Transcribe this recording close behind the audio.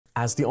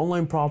As the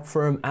online prop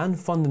firm and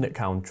funded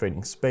account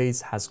trading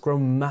space has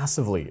grown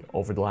massively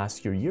over the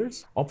last few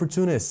years,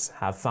 opportunists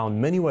have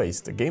found many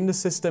ways to game the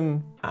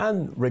system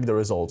and rig the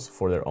results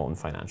for their own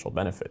financial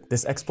benefit.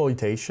 This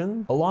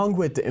exploitation, along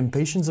with the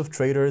impatience of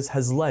traders,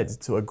 has led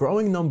to a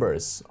growing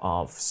numbers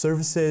of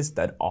services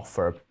that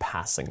offer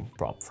passing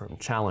prop firm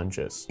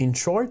challenges. In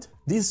short,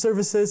 these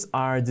services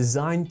are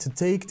designed to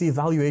take the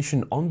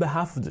evaluation on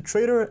behalf of the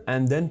trader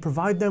and then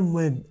provide them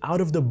with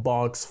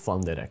out-of-the-box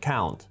funded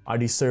account. Are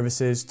these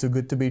services too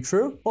good to be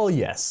true? Well,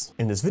 yes.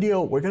 In this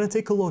video, we're going to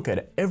take a look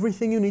at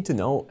everything you need to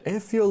know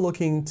if you're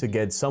looking to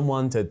get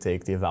someone to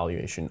take the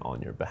evaluation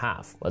on your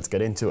behalf. Let's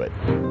get into it.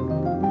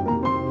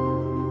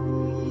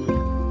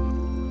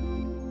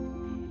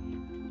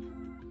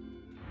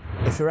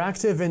 If you're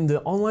active in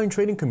the online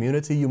trading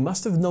community, you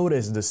must have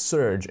noticed the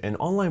surge in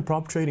online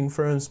prop trading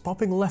firms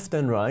popping left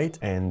and right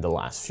in the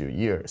last few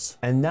years.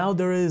 And now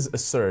there is a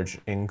surge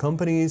in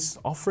companies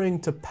offering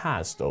to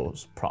pass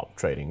those prop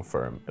trading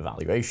firm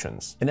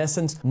evaluations. In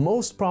essence,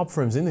 most prop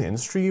firms in the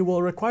industry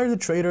will require the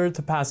trader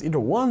to pass either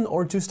 1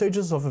 or 2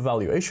 stages of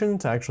evaluation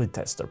to actually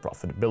test their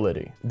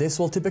profitability. This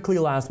will typically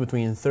last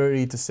between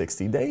 30 to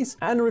 60 days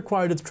and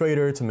require the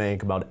trader to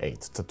make about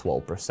 8 to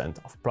 12%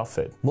 of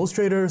profit. Most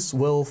traders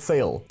will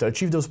fail to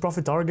achieve those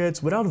profit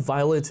targets without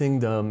violating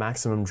the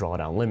maximum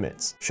drawdown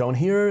limits. Shown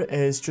here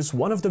is just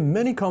one of the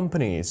many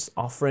companies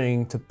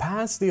offering to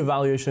pass the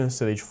evaluation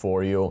stage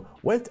for you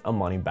with a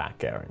money-back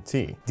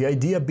guarantee. The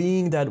idea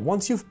being that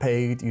once you've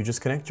paid, you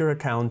just connect your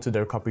account to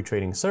their copy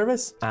trading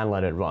service and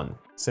let it run.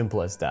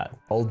 Simple as that.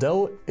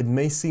 Although it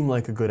may seem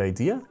like a good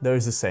idea, there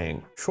is a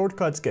saying,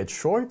 shortcuts get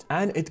short,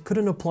 and it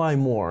couldn't apply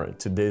more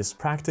to this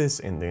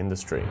practice in the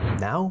industry.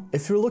 Now,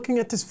 if you're looking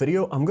at this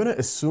video, I'm gonna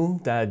assume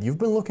that you've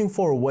been looking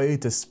for a way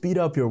to speed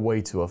up your way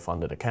to a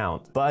funded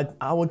account, but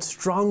I would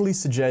strongly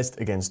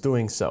suggest against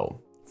doing so,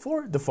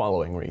 for the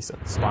following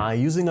reasons. By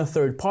using a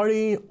third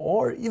party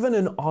or even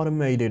an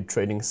automated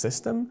trading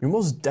system, you're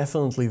most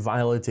definitely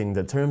violating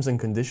the terms and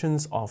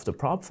conditions of the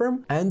prop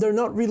firm, and they're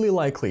not really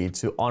likely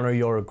to honor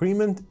your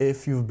agreement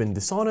if you've been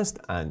dishonest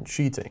and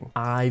cheating.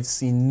 I've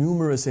seen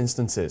numerous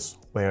instances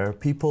where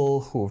people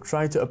who've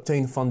tried to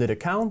obtain funded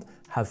account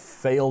have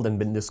failed and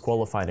been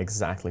disqualified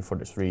exactly for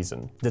this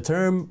reason. The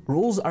term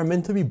 "rules are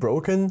meant to be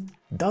broken"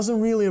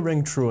 doesn't really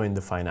ring true in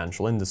the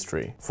financial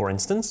industry. For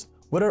instance,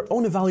 with our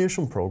own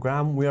evaluation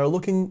program, we are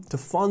looking to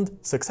fund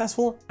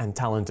successful and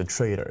talented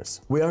traders.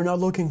 We are not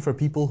looking for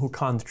people who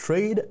can't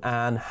trade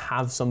and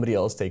have somebody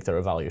else take their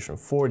evaluation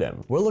for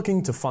them. We're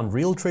looking to fund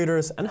real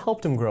traders and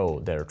help them grow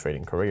their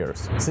trading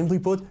careers. Simply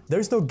put,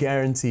 there's no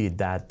guarantee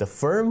that the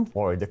firm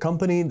or the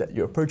company that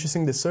you're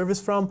purchasing the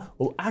service from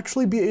will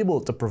actually be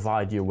able to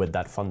provide you with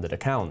that funded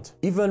account.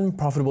 Even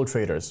profitable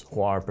traders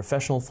who are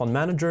professional fund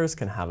managers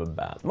can have a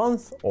bad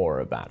month or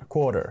a bad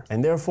quarter,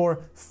 and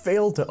therefore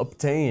fail to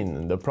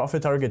obtain the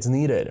profit targets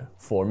needed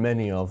for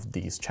many of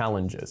these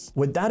challenges.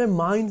 With that in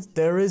mind,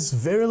 there is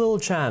very little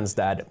chance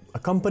that a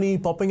company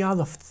popping out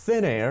of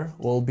thin air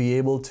will be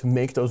able to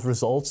make those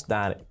results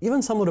that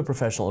even some of the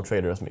professional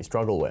traders may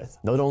struggle with.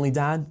 Not only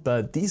that,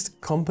 but these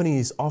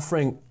companies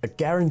offering a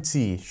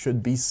guarantee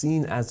should be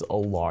seen as a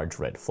large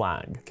red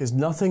flag, because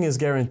nothing is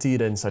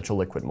guaranteed in such a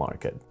liquid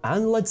market.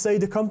 And let's say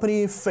the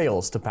company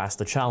fails to pass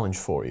the challenge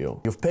for you.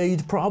 You've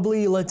paid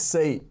probably, let's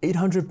say,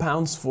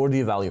 £800 for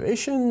the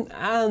evaluation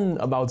and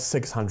about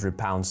 £600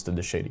 to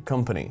the shady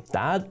company.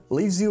 That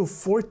leaves you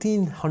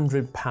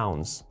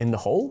 £1,400 in the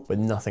hole with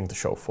nothing to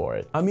show for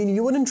it. I mean,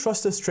 you wouldn't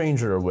trust a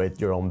stranger with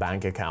your own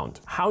bank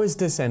account. How is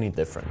this any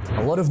different?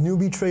 A lot of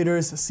newbie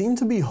traders seem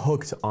to be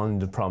hooked on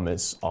the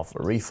promise of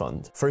a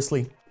refund.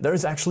 Firstly, there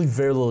is actually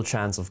very little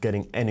chance of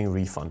getting any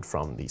refund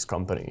from these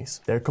companies.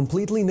 They're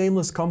completely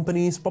nameless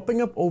companies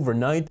popping up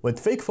overnight with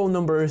fake phone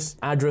numbers,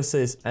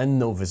 addresses, and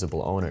no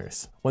visible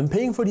owners. When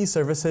paying for these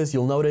services,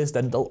 you'll notice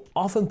that they'll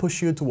often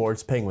push you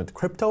towards paying with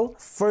crypto,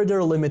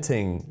 further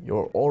limiting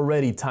your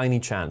already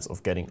tiny chance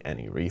of getting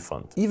any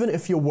refund. Even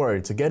if you were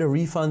to get a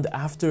refund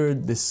after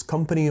this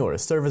company or a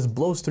service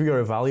blows through your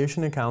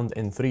evaluation account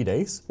in 3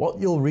 days, what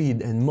you'll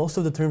read in most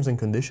of the terms and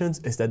conditions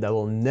is that they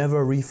will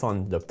never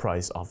refund the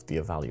price of the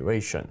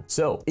evaluation.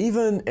 So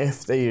even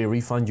if they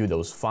refund you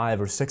those £500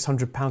 or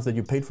 £600 that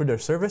you paid for their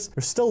service,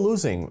 you're still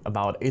losing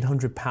about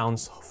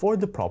 £800 for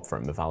the prop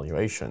firm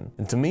evaluation.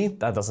 And to me,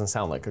 that doesn't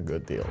sound like a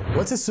good deal.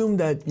 Let's assume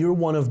that you're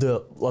one of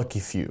the lucky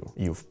few.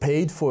 You've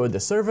paid for the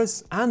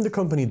service and the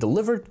company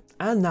delivered,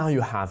 and now you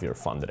have your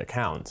funded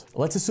account.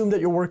 Let's assume that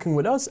you're working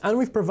with us and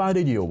we've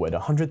provided you with a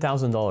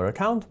 $100,000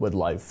 account with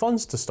live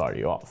funds to start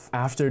you off.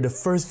 After the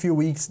first few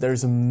weeks,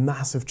 there's a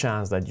massive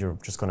chance that you're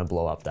just gonna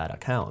blow up that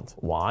account.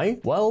 Why?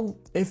 Well,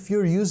 if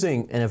you're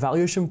using an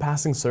evaluation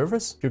passing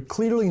service, you're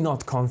clearly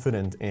not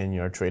confident in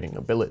your trading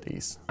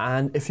abilities.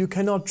 And if you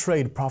cannot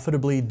trade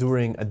profitably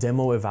during a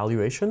demo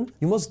evaluation,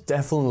 you most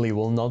definitely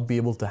will not be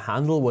able to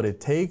handle what it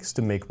takes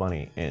to make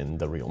money in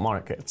the real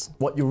markets.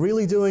 What you're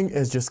really doing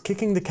is just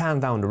kicking the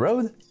can down the road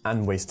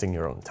and wasting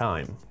your own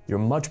time. You're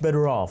much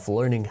better off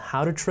learning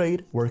how to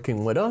trade,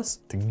 working with us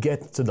to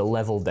get to the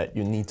level that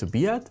you need to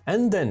be at,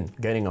 and then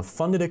getting a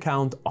funded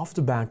account off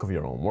the back of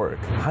your own work.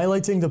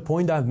 Highlighting the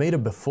point I've made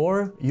it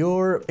before,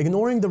 you're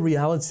ignoring the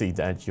reality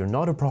that you're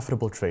not a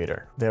profitable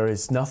trader. There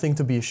is nothing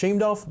to be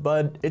ashamed of,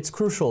 but it's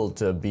crucial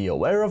to be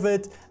aware of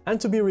it and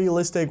to be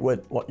realistic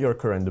with what your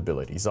current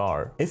abilities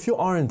are. If you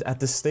aren't at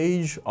the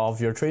stage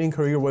of your trading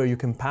career where you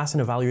can pass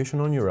an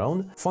evaluation on your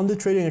own, funded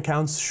trading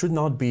accounts should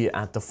not be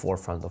at the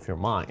forefront of your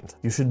mind.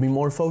 You should be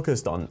more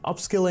focused on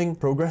upskilling,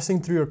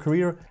 progressing through your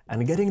career,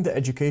 and getting the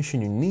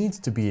education you need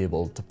to be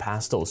able to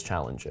pass those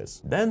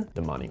challenges. Then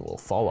the money will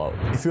follow.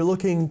 If you're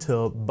looking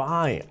to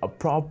buy a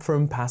prop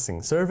firm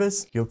passing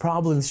service, you're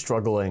probably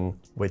struggling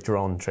with your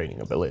own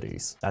trading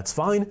abilities. That's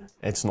fine,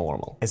 it's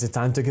normal. Is it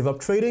time to give up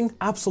trading?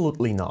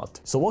 Absolutely not.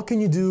 So what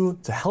can you do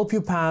to help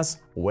you pass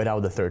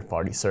without a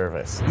third-party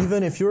service?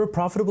 Even if you're a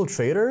profitable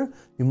trader,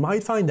 you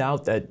might find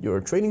out that your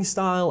trading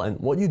style and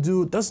what you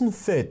do doesn't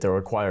fit the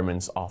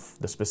requirements of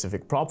the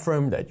specific prop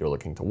firm that you're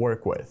looking to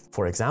work with.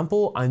 For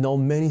example, I know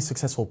many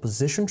successful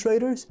position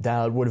traders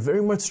that would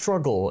very much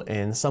struggle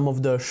in some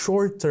of the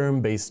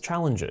short-term based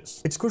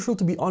challenges. It's crucial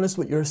to be honest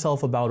with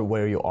yourself about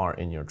where you are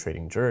in your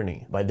trading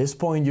journey. By this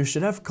point, you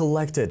should have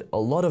collected a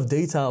lot of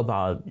data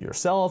about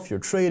yourself, your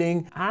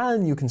trading,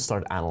 and you can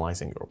start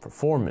analyzing your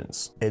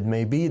performance. It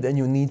may be that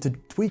you need to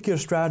tweak your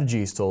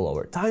strategies to a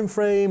lower time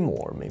frame,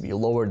 or maybe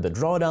lower the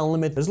drawdown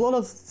limit. There's a lot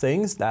of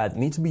things that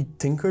need to be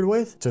tinkered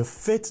with to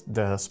fit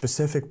the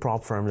specific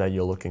prop firm that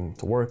you're looking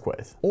to work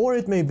with. Or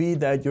it may be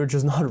that you're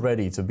just not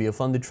ready to be a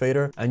funded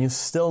trader and you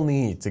still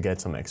need to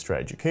get some extra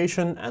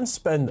education and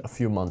spend a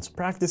few months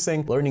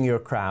practicing, learning your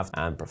craft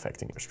and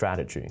perfecting your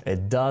strategy.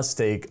 It does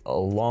take a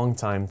long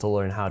time to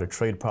learn how to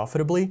trade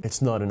profitably.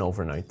 It's not an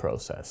overnight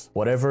process.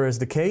 Whatever is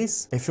the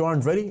case, if you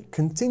aren't ready,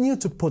 continue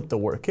to put the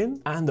work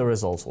in and the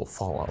results will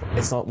follow.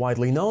 It's not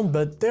widely known,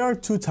 but there are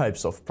two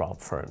types of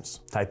prop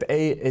firms. Type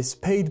A is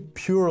paid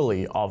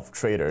purely off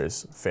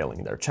traders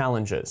failing their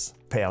challenges.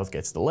 Payout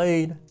gets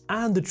delayed,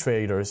 and the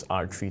traders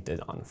are treated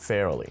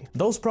unfairly.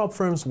 Those prop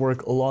firms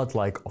work a lot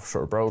like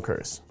offshore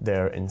brokers.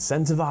 They're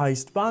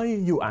incentivized by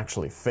you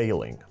actually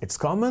failing. It's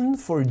common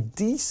for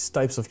these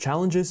types of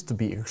challenges to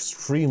be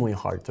extremely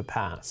hard to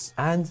pass.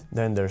 And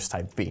then there's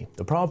Type B,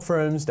 the prop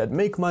firms that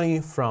make money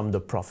from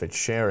the profit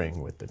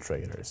sharing with the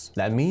traders.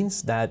 That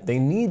means that they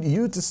need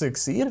you to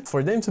succeed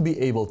for them to be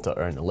able to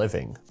earn a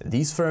living.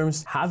 These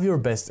firms have your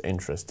best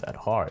interest at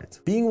heart.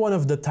 Being one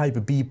of the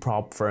Type B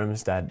prop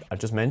firms that I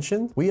just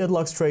mentioned, we at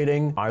Lux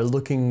Trading are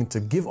looking to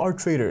give our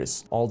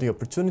traders all the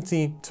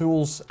opportunity,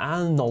 tools,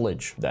 and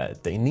knowledge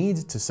that they need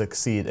to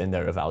succeed in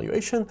their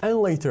evaluation and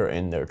later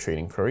in their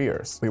trading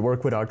careers. We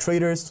work with our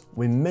traders,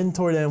 we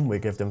mentor them, we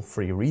give them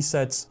free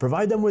resets,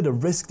 provide them with a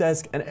risk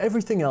desk and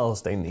everything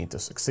else they need to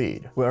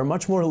succeed. We are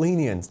much more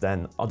lenient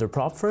than other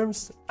prop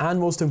firms, and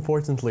most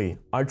importantly,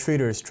 our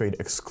traders trade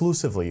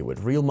exclusively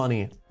with real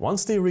money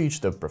once they reach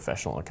the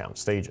professional account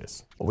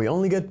stages. We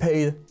only get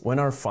paid when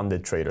our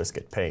funded traders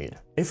get paid.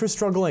 If you're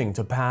struggling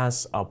to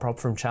pass a prop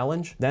firm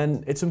challenge,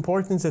 then it's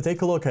important to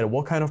take a look at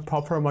what kind of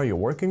prop firm are you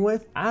working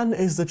with, and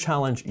is the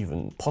challenge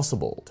even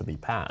possible to be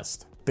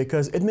passed?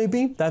 Because it may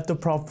be that the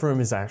prop firm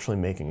is actually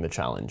making the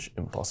challenge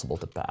impossible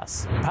to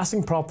pass.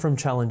 Passing prop firm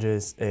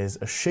challenges is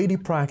a shady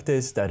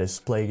practice that is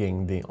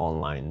plaguing the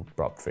online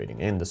prop trading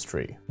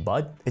industry,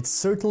 but it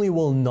certainly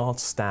will not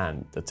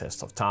stand the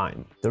test of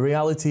time. The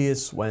reality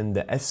is, when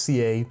the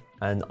FCA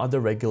and other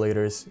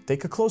regulators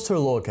take a closer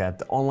look at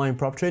the online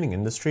prop trading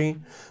industry,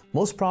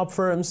 most prop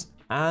firms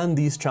and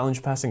these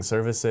challenge passing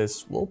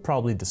services will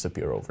probably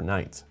disappear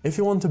overnight. If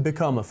you want to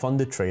become a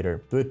funded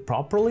trader, do it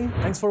properly.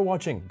 Thanks for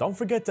watching. Don't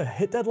forget to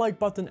hit that like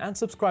button and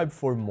subscribe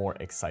for more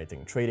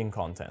exciting trading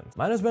content.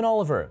 Mine has been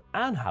Oliver,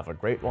 and have a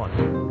great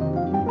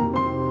one.